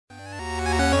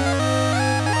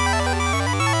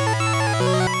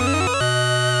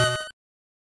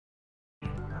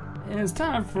it's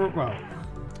time for, well,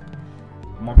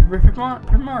 more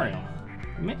Paper Mario.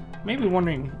 Maybe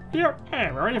wondering, yeah,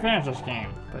 hey, we already finished this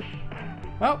game, but,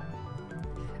 well,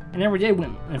 I never did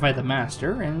win and fight the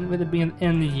Master, and with it being the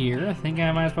end of the year, I think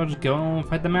I might as well just go and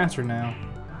fight the Master now.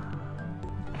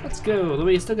 Let's go, though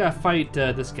we still gotta fight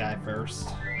this guy first.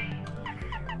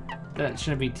 That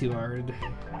shouldn't be too hard.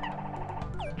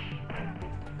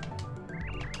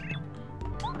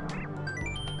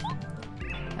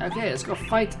 Okay, let's go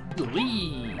fight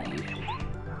Lee.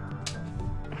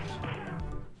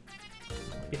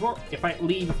 Fight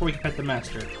Lee before we can fight the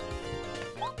Master.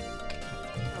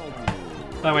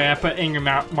 That way I put Angry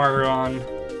Mario on.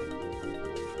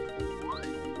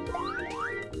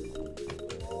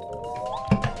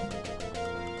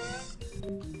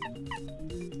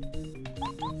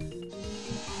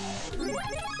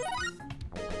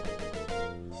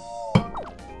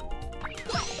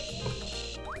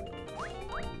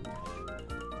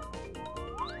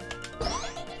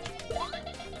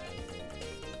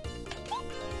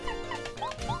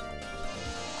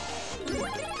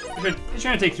 It's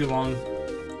trying to take too long.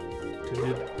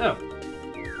 Oh.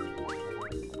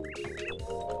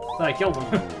 Thought I killed him.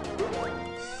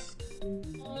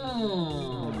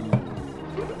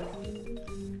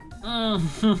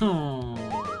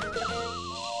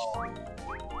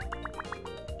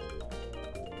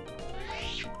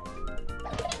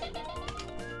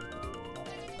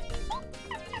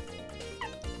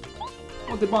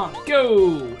 What the bomb?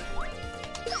 Go!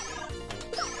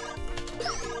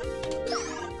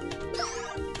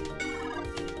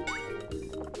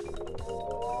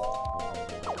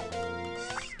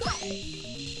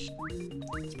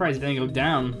 Surprised it didn't go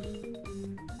down.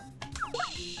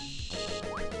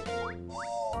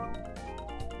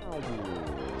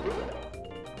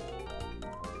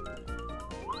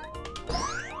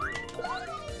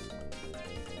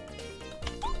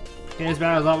 Okay, this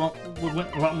battle is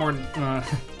a lot more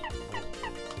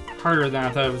harder than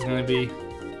I thought it was going to be.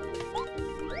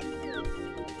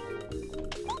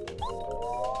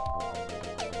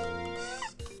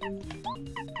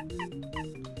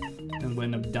 And we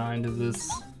end up dying to this.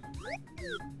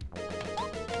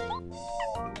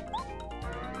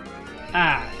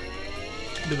 Ah!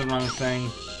 Did the wrong thing.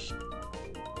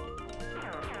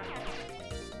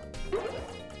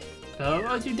 Oh,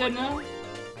 are you dead now?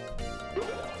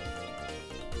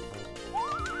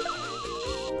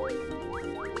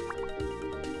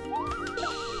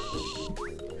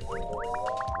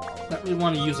 Not really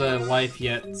want to use a life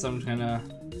yet, so I'm gonna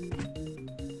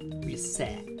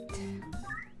reset.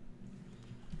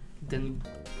 Then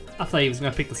I thought he was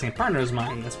gonna pick the same partner as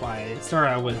mine. That's why I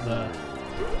started out with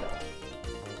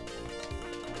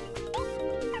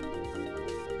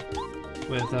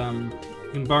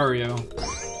Mario.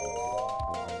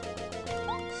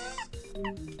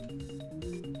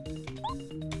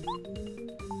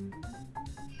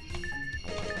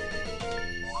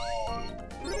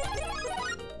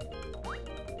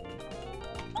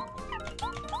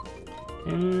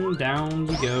 And down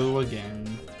we go again.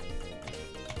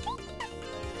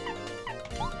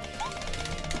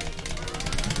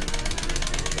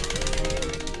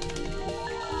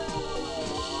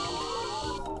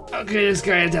 Okay, this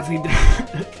guy definitely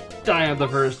died on the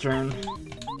first turn.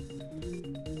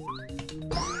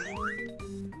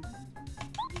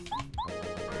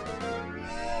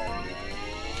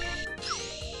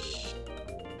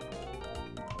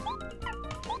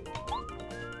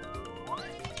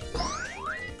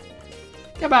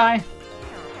 Goodbye.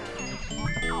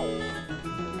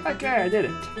 Okay, I did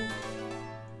it.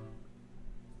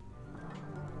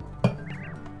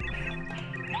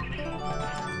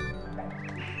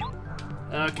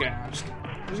 Okay, I'm just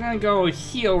gonna go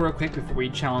heal real quick before we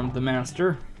challenge the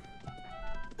Master.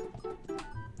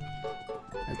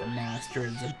 As the Master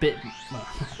is a bit... well,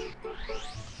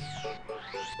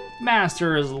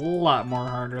 Master is a lot more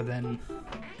harder than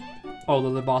all the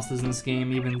other bosses in this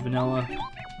game, even vanilla.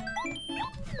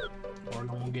 Or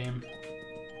normal game.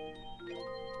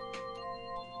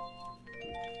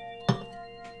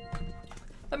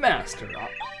 The Master.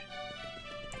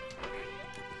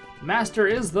 Master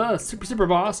is the super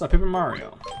boss of Paper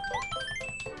Mario.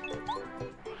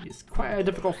 It's quite a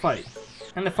difficult fight.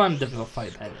 And a fun difficult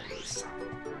fight, that is.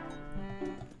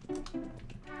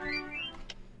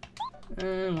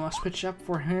 And we'll switch up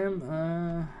for him.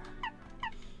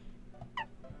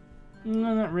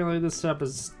 No, not really. This setup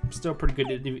is still pretty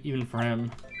good even for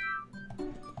him.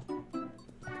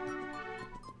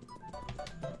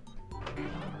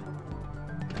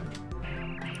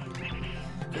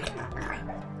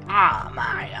 Ah,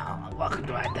 Mario, welcome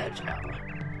to our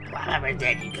dojo. Whatever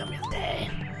did you come today?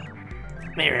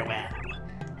 Very well.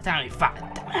 It's time we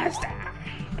fight the master.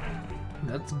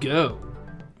 Let's go.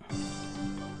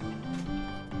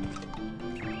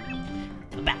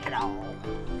 The battle.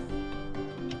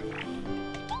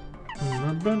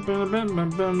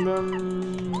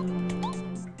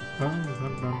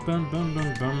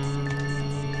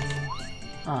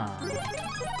 Ah.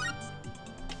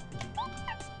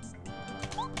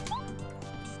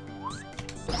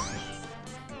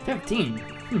 $15.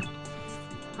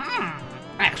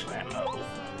 Excellent move.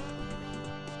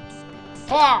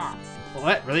 Ah!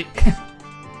 What? Really?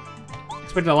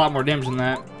 Expected a lot more damage than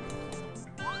that.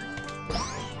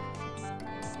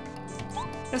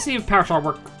 Let's see if Power Shot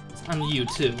works on you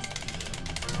too.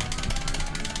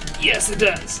 Yes, it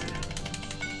does.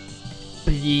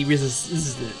 But he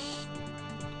resists it.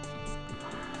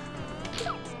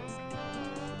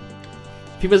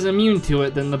 If he was immune to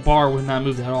it, then the bar would not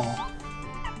move at all.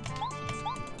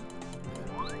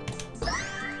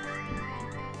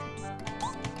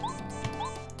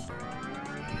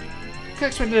 I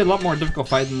expected a lot more difficult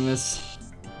fight than this.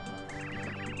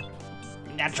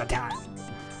 Natural talent.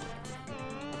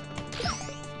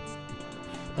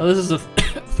 Well, this is a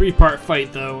 3-part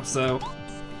fight though, so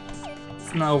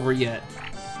it's not over yet.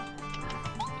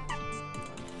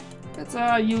 Let's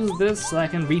use this so I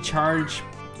can recharge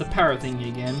the power thingy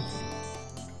again.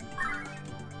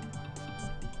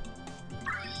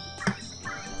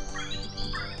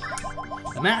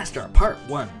 The Master, Part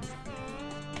 1.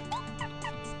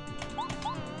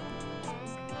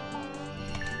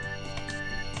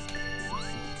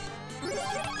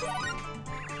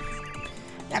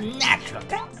 The natural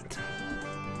talent.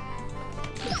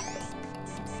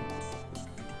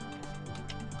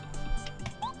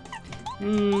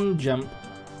 Jump.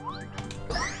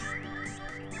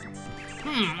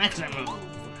 Excellent move. How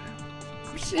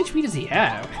much HP does he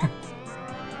have?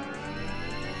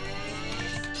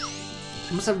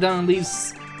 He must have done at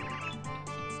least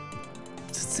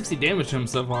 60 damage to him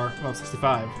so far. Well,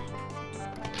 65.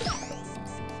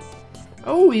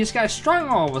 Oh, he just got strong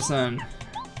all of a sudden.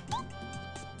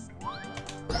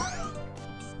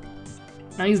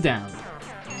 Now he's down.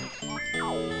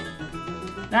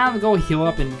 Now I'm gonna go heal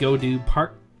up and go do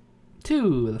part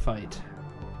 2 of the fight.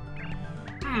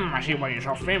 I see why you're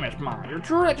so famous, Ma. You're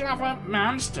truly a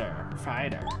monster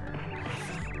fighter.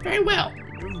 Very well,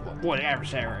 boy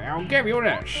adversary. I'll give you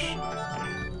this.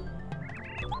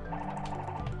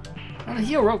 I'm gonna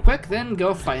heal real quick, then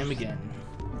go fight him again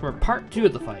for part 2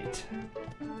 of the fight.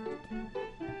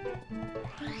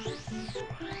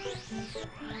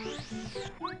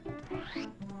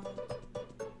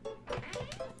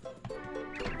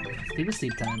 Take a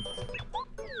sleep time.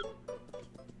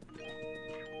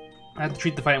 I have to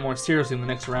treat the fight more seriously in the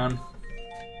next round.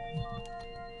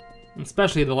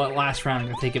 Especially the last round, I'm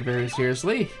gonna take it very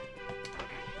seriously.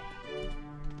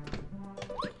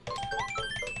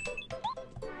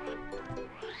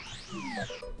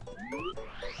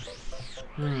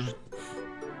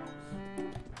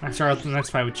 I start out the next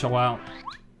fight with Chill Out.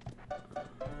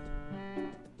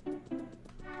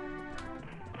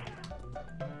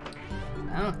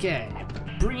 Okay,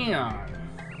 bring it on.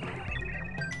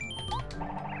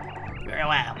 Very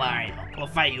well, Mario. We'll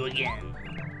fight you again.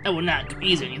 I will not go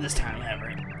easy on you this time,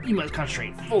 however. You must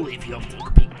concentrate fully if you hope to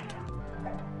compete.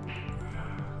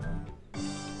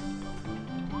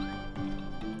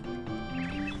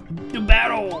 The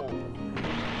battle!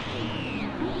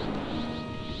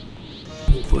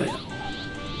 Well.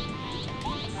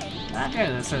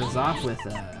 Okay, let's start us off with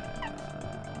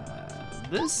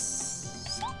this.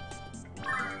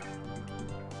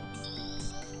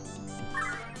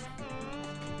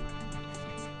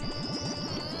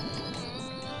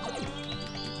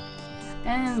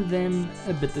 And then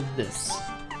a bit of this.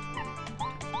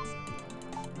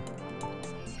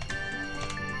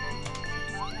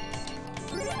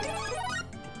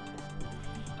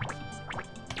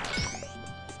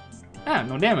 Ah,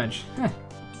 no damage. Huh.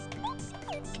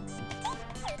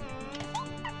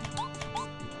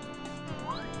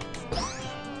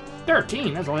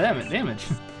 $13, that's all damage.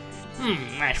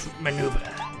 Nice maneuver.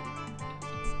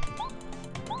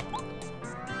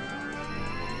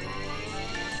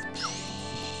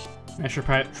 I should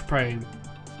have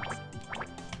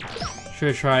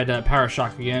tried Power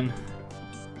Shock again.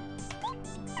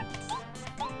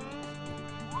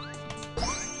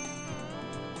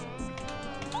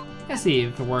 Let's see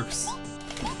if it works.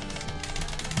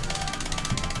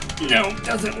 No,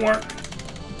 doesn't work.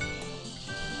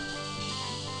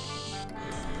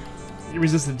 You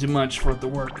resisted too much for it to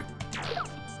work.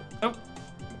 Oh,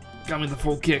 got me the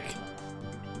full kick.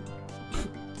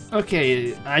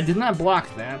 Okay, I did not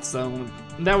block that, so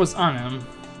that was on him.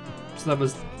 So that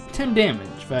was 10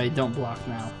 damage if I don't block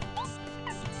now.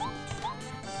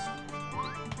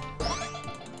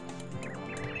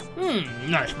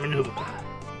 Nice maneuver.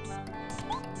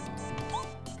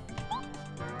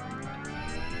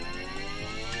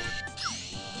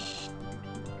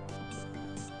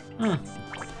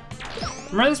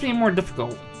 Remember this being more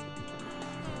difficult.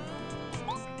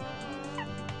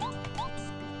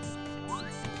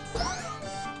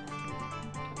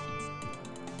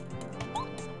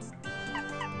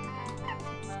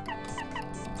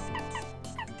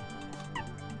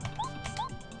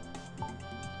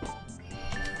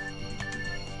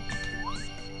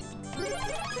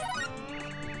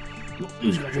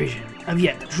 Lose concentration. I've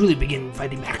yet to truly begin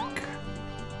fighting back.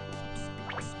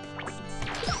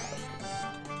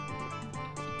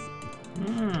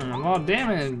 A lot of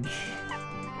damage.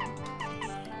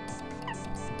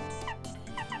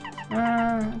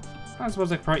 I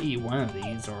suppose I could probably eat one of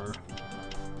these, or...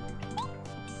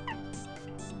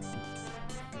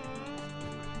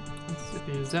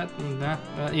 Is that...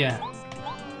 yeah.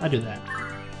 I do that.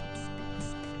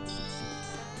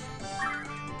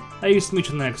 I use Smooch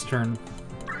on the next turn.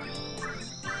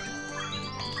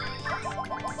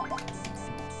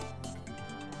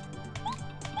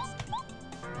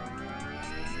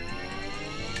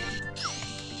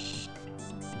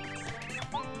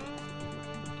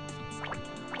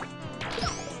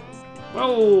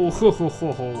 Oh, ho, ho,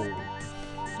 ho, ho.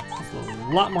 That's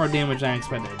a lot more damage than I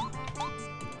expected.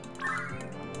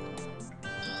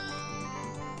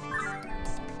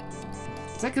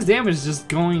 It's like his damage is just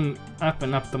going up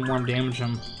and up the more damage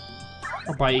him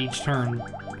by each turn.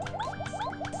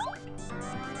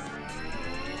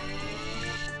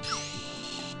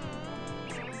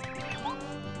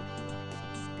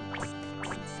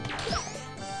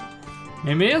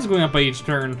 Maybe it is going up by each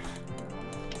turn.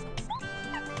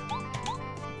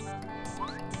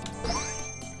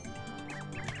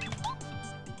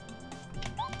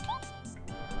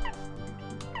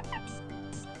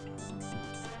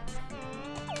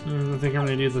 I think I'm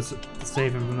gonna do this to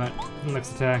save him from that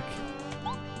next attack.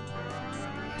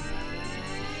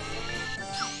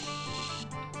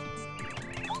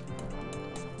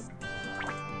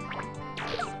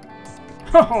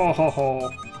 Ho ho ho ho!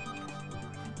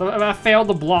 So if I failed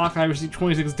the block, I received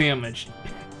 26 damage.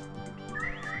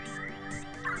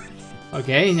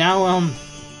 Okay, now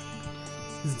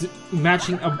he's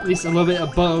matching at least a little bit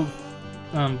above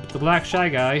the black shy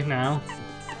guy now.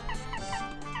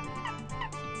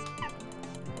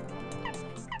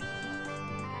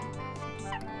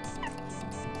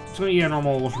 Just gonna eat a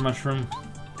normal Ultra Mushroom.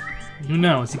 Who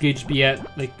knows? He could just be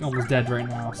at like almost dead right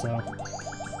now, so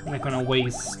I'm not gonna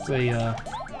waste a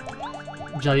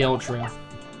Jelly Ultra.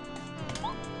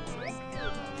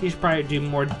 He should probably do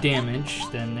more damage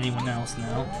than anyone else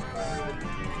now.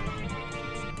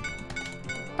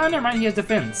 Oh, never mind. He has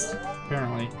defense,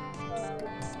 apparently.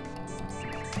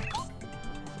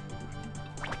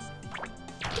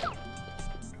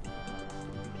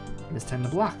 It's time to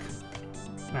block.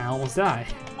 I almost die.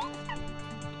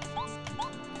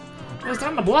 It's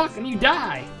time to block and you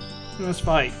die in this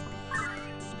fight.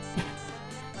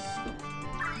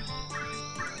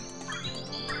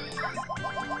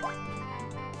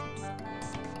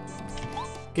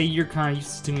 Okay, you're kind of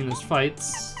used to me in these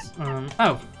fights.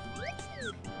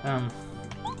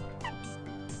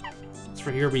 This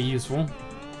for here will be useful.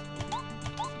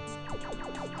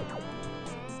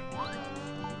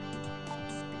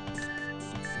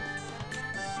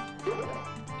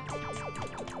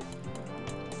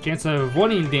 Chance of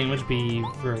avoiding damage be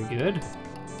very good.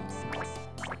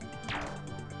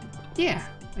 Yeah,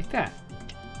 like that.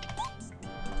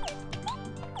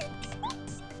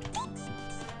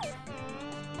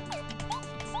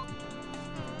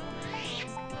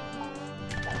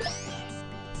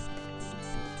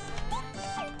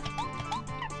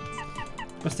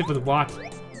 Let's stick with what?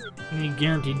 I need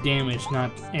guaranteed damage, not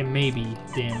a maybe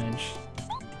damage.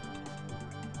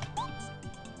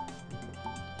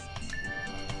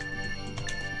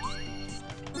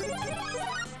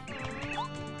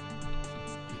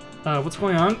 What's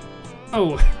going on?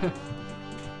 Oh,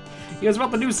 you guys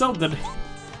about to do something.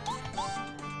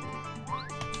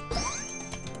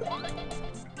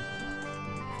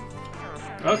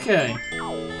 Okay.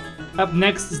 Up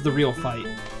next is the real fight.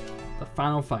 The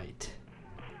final fight.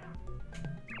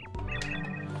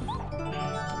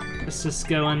 Let's just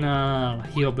go and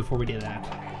heal before we do that.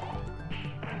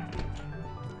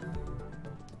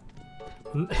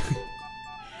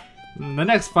 The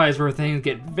next fight is where things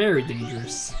get very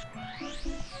dangerous.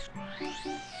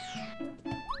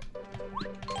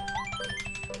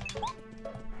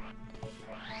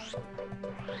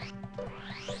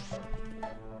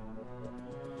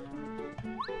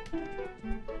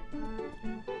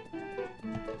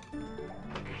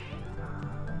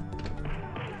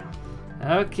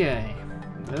 Okay,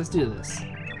 let's do this.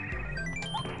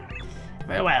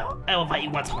 Very well, I will fight you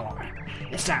once more.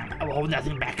 This time, I will hold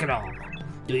nothing back at all.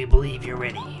 Do you believe you're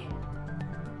ready?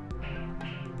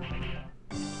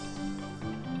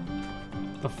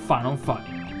 The final fight.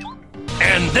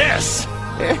 And this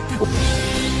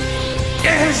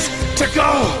is to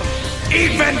go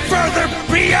even further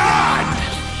beyond!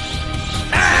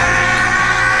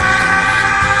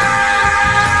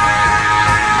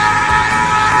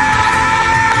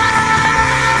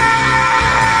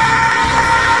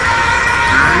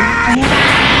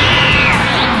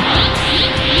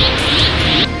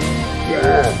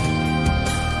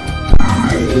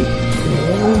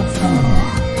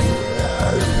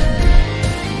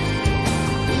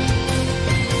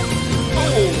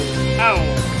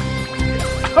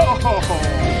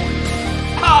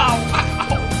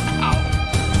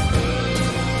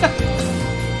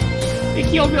 He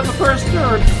killed me on the first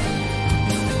turn.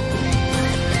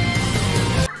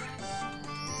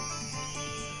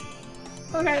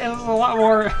 Okay, it was a lot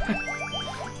more.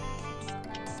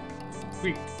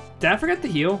 Wait, did I forget to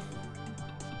heal?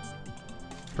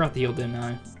 Forgot to heal, didn't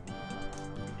I?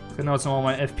 I know it's all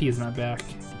my FP is not back.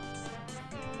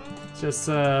 Just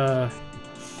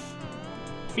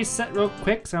reset real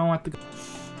quick, so I don't want to.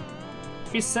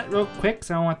 Reset real quick,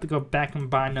 so I don't want to go back and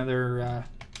buy another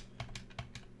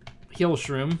heal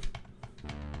shroom.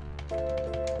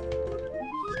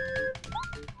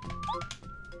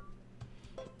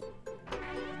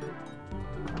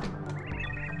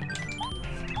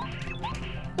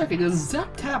 Okay, does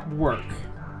Zap Tap work?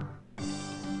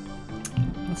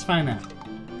 Let's find out.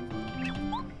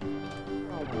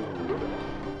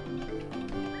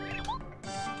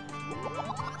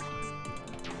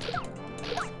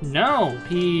 No,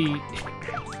 he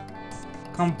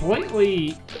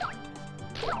completely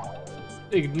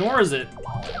ignores it.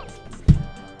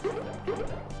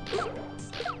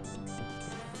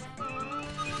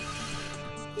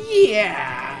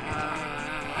 Yeah.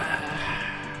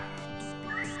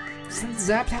 Since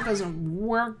Zap Tap doesn't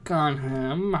work on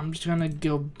him, I'm just gonna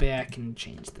go back and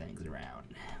change things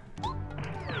around.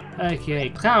 Okay,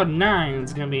 Cloud 9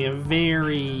 is gonna be a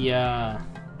very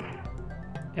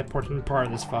important part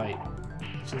of this fight.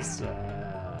 Just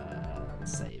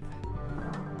save.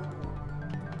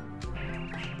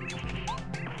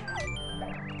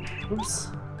 Oops.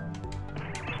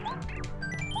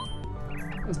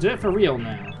 Let's do it for real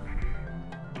now.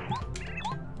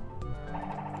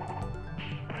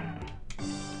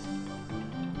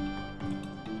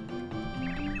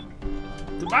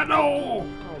 Tomato!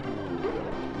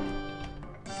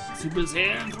 Super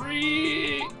Saiyan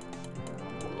 3!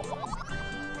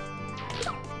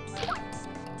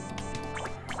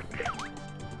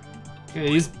 Okay,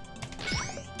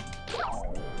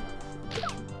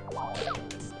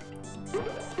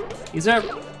 these are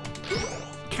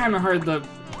kind of hard to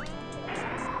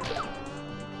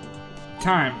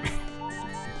time.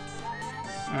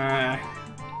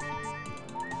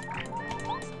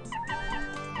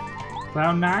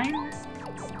 Cloud 9?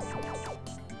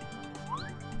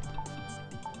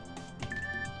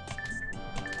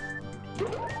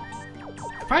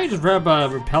 Probably just rub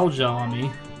repel gel on me.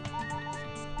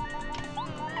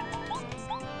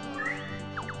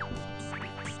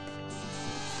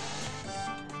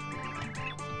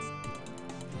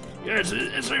 Yes,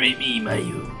 it's right, me,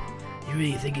 Mayu. You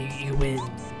really think you can win?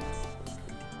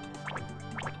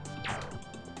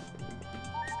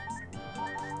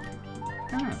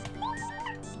 Huh.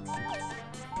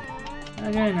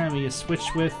 Okay, now we just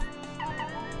switch with.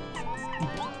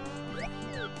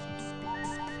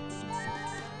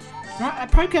 I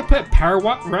probably could put Power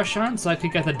Rush on so I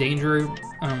could get the danger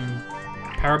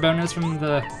power bonus from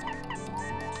the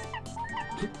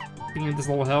being at this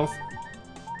low health.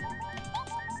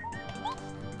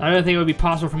 I don't think it would be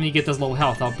possible for me to get this low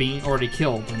health without being already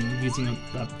killed and using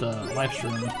the life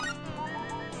stream.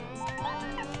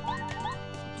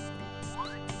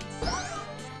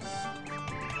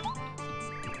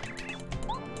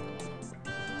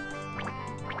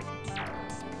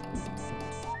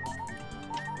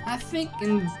 I think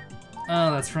in...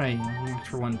 Oh, that's right.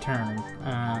 For one turn.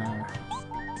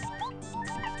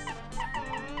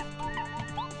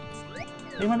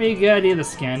 It might be a good idea to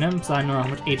scan him so I know how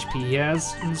much HP he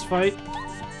has in this fight.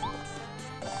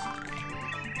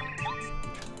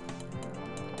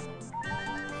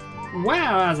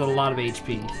 Wow, that's a lot of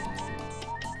HP.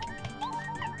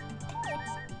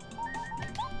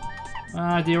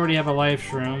 I do already have a life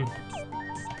shroom.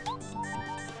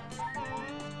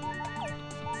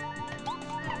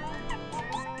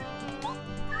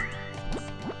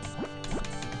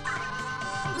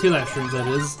 Two life shrooms, that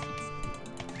is.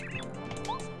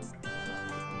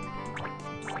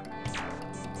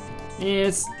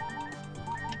 It's...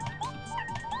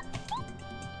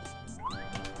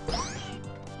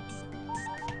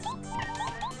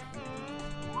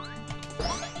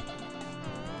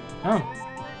 Oh,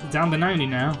 it's down to 90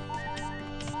 now.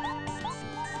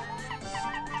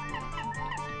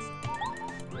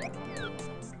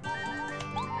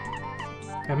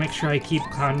 Gotta make sure I keep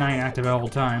Cloud 9 active at all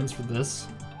times for this.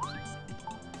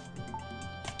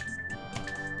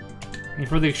 And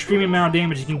for the extreme amount of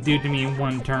damage you can do to me in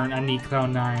one turn, I need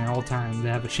Cloud 9 at all times to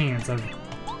have a chance of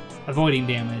avoiding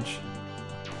damage.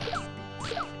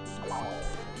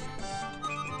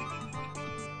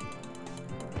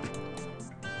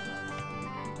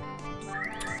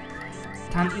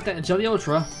 Time to eat that Jelly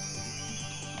Ultra.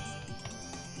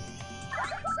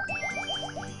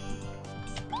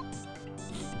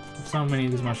 So many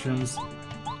of these mushrooms.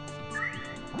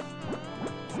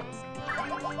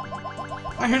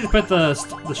 I should just put the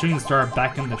shooting star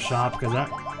back in the shop because that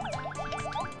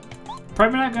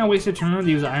probably not gonna waste a turn to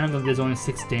use an item that does only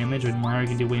 6 damage. When Mario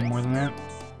can do way more than that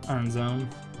on his own.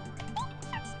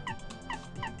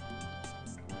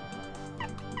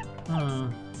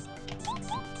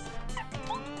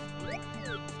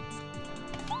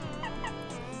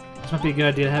 This might be a good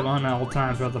idea to have on at all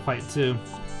times throughout the fight too.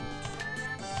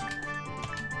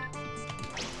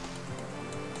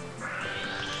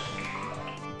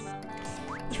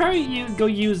 Try you go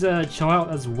use Chill Out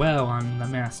as well on the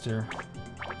Master.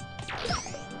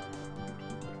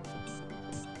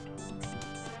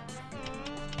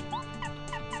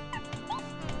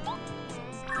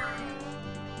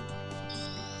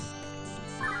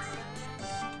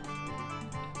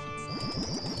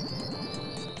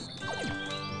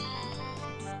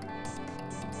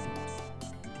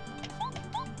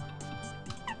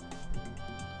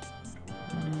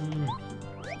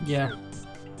 Yeah.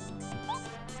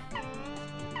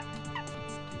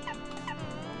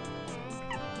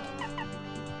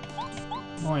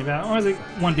 Only about only like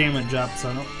 1 damage up, so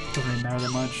it doesn't really matter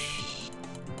that much.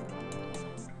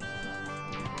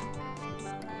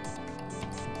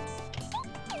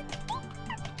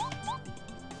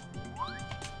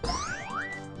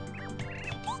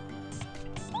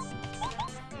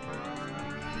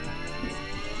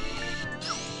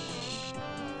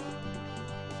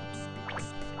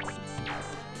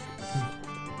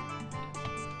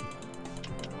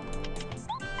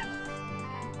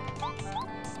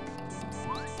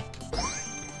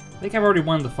 I think I've already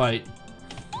won the fight.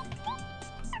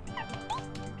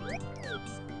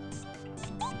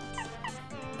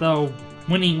 Though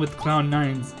winning with Cloud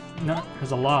 9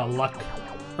 has a lot of luck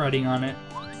riding on it.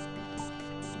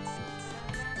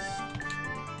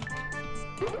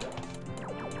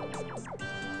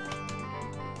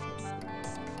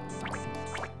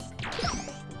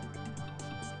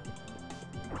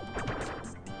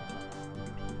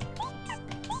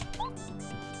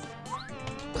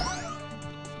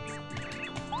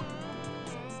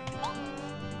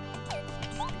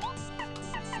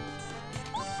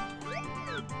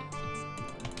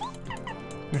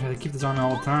 I'm gonna have to keep this on at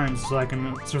all times so I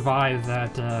can survive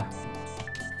that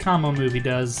combo move he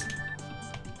does.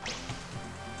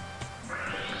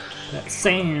 That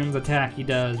Sans attack he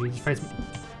does. He just fights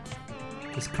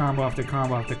just combo after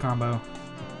combo after combo.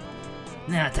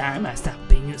 Now time I stop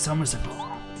being so merciful.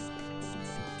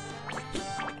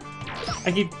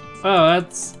 I keep... Oh,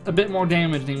 that's a bit more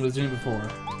damage than he was doing before.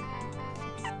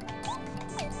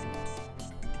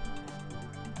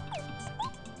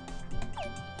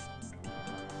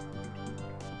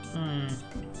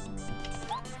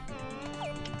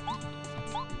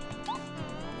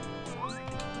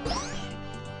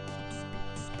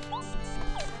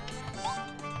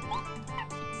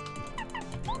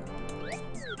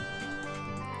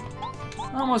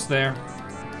 Almost there.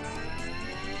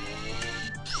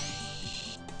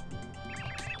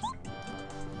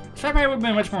 This probably would have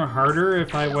been much more harder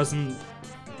if I wasn't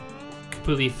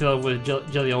completely filled with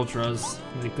Jelly Ultras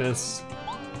like this.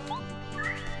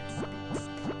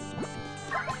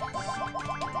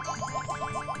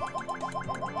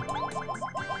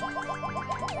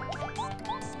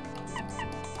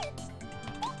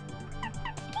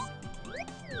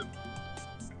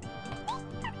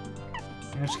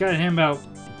 I just gotta hit him about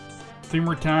 3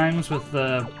 more times with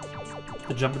the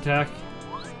jump attack.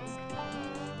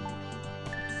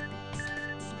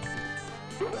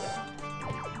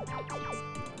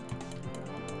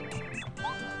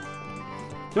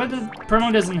 So the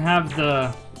Promode doesn't have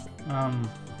the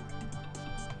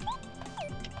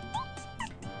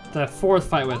 4th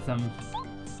fight with him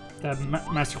that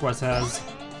Master Quest has.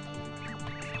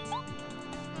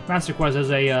 Master Quest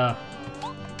has a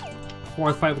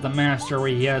 4th fight with the Master where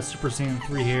he has Super Saiyan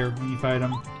 3 here when you fight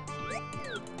him.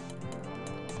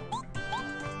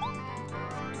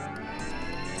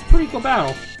 equal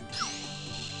battle.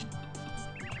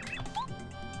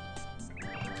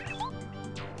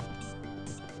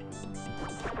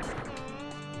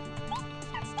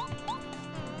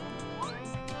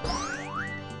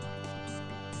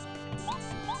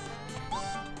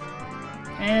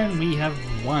 And we have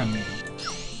won.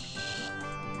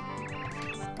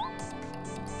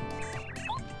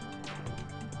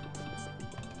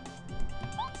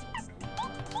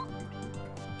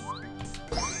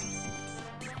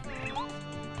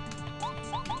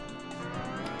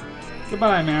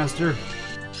 Goodbye, Master.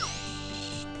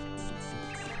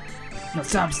 Now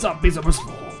time to stop being so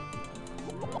merciful.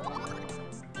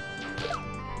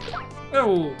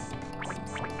 Oh!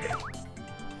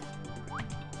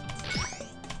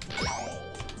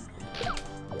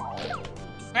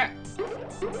 Ah.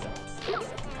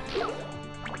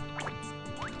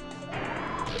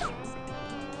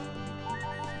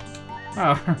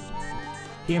 Oh.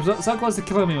 He was so close to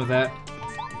killing me with that.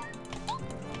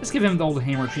 Let's give him the old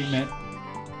hammer treatment.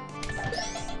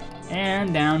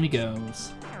 And down he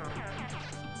goes.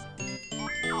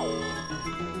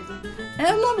 And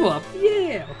a level up!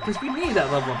 Yeah! Because we need that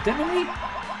level up, didn't we?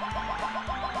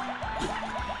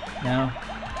 No.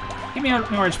 Give me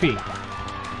more HP.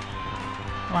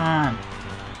 Come on.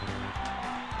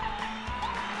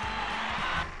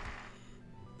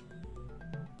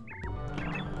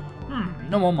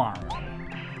 No more Mario.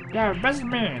 Yeah, best of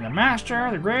me, the master,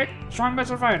 the great,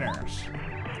 strongest of fighters.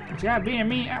 But yeah, beating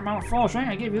me at my full strength,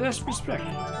 I give you this respect.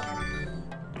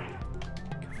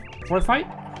 Fourth fight?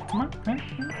 Come on, come on.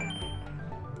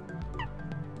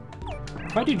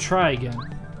 If I do try again.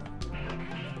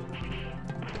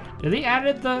 Did they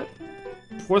added the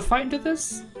fourth fight into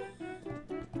this?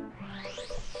 I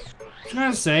was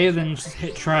gonna say, then just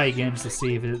hit try again just to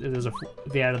see if if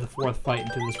they added the fourth fight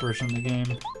into this version of the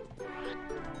game.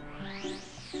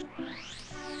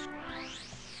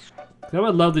 I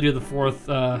would love to do the fourth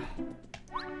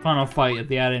final fight if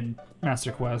they added in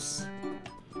Master Quest.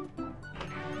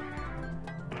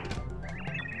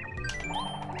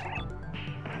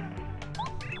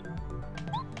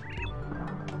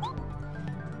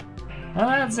 Well,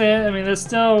 that's it. I mean, there's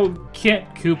still Kit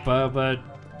Koopa, but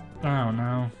I don't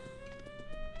know.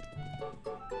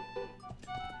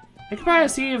 I could probably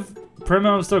see if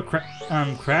Promode still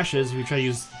crashes if you try to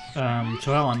use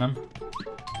Choel on them.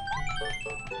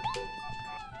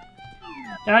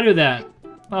 Yeah, I'll do that.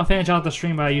 I'll finish out the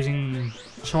stream by using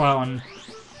Choel on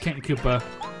Kit and Koopa.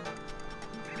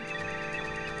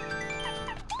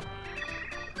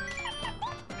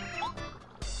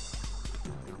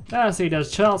 Let's see,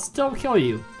 does Choel still kill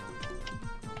you?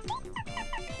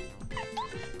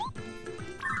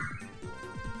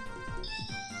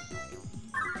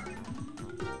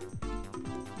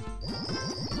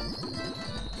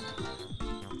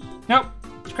 Nope,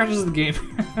 scratches the game.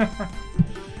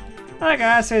 Alright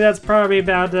guys, I'd say that's probably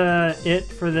about it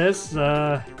for this. In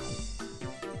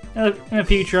the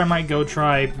future, I might go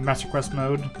try Master Quest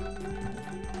mode.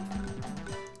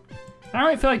 I don't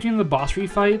really feel like doing the boss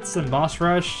refights and boss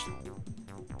rush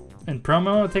and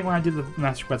promo. I think when I do the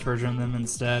Master Quest version of them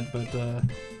instead, but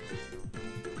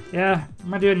yeah, I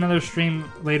might do another stream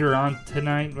later on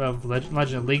tonight of Legend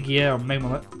of Legia or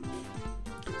Mega.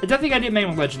 I don't think I did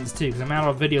Mega Legends too, because I'm out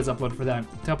of videos upload for that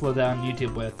to upload that on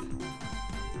YouTube with.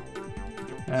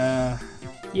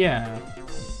 Yeah.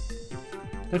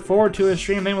 Look forward to a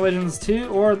stream of Mega Legends 2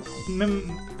 or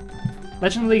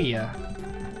Legend of Legia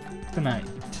tonight.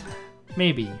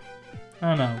 Maybe. I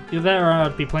don't know. Either that or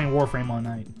I'd be playing Warframe all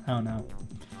night. I don't know.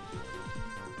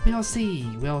 We'll see.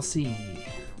 We'll see.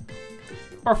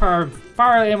 Or Fire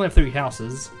Emblem Three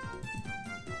Houses.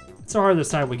 It's so hard to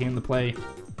decide what game to play.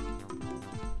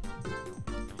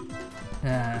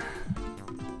 I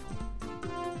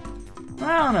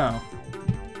don't know.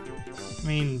 I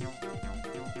mean,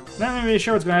 not really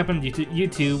sure what's gonna happen to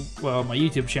YouTube. Well, my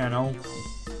YouTube channel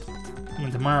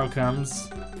when tomorrow comes.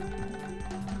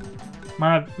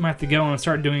 Might have to go and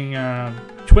start doing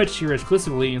Twitch here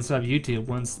exclusively instead of YouTube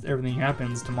once everything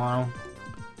happens tomorrow.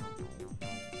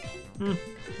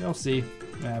 We'll see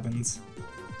what happens.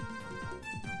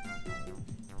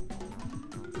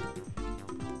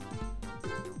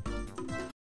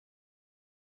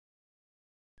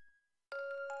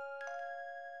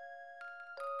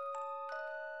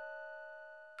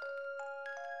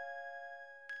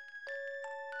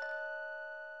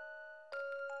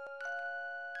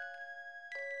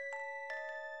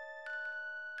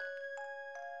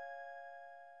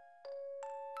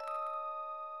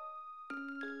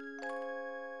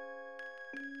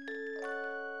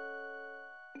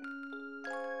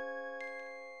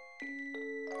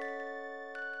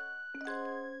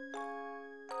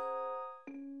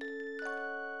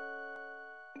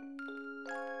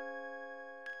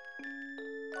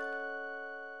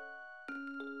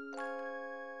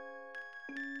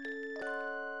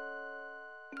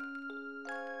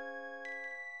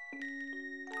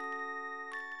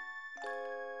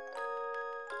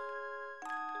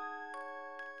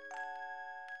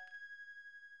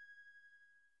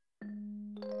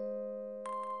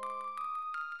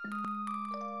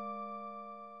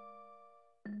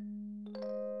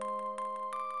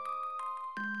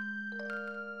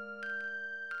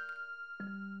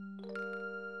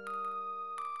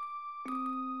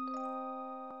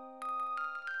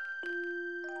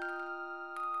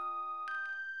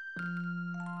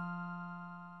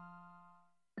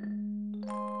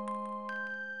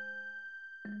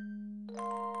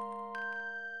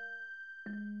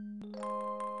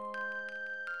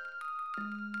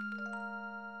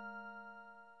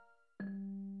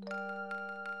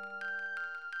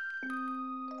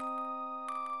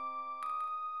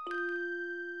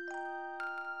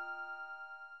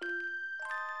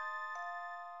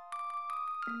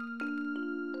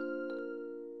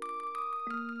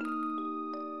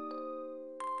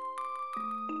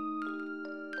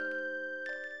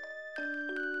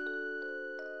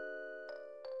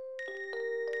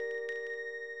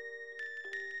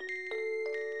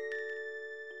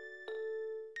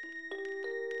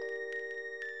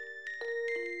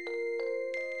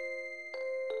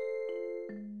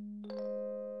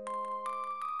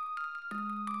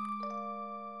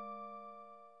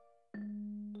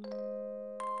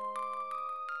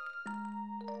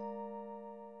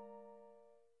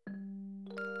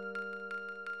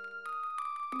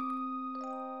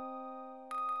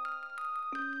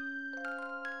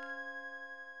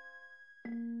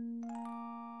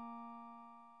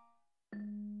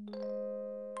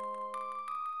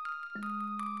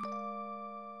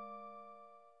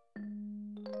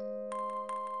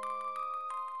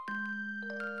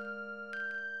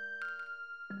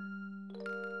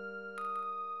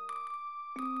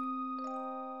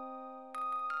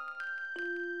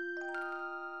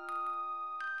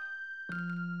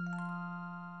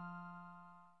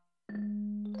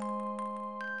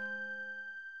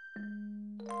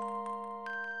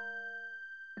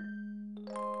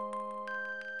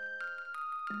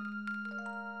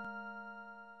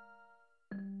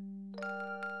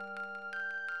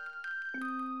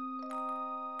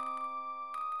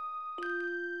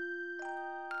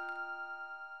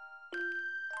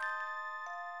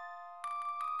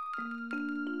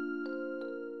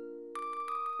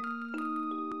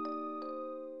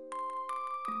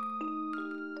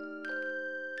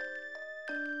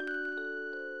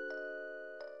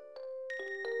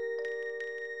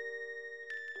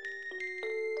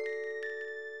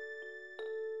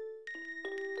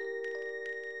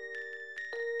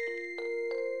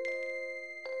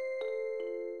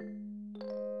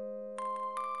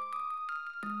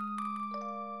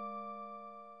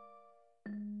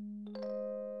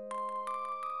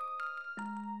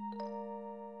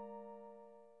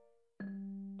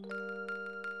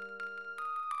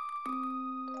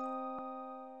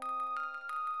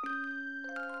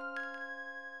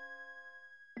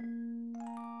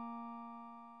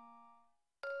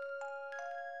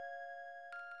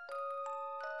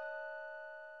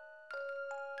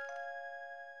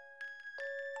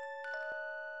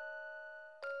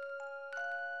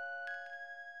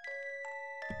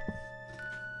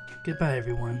 Goodbye,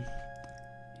 everyone,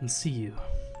 and see you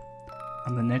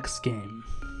on the next game.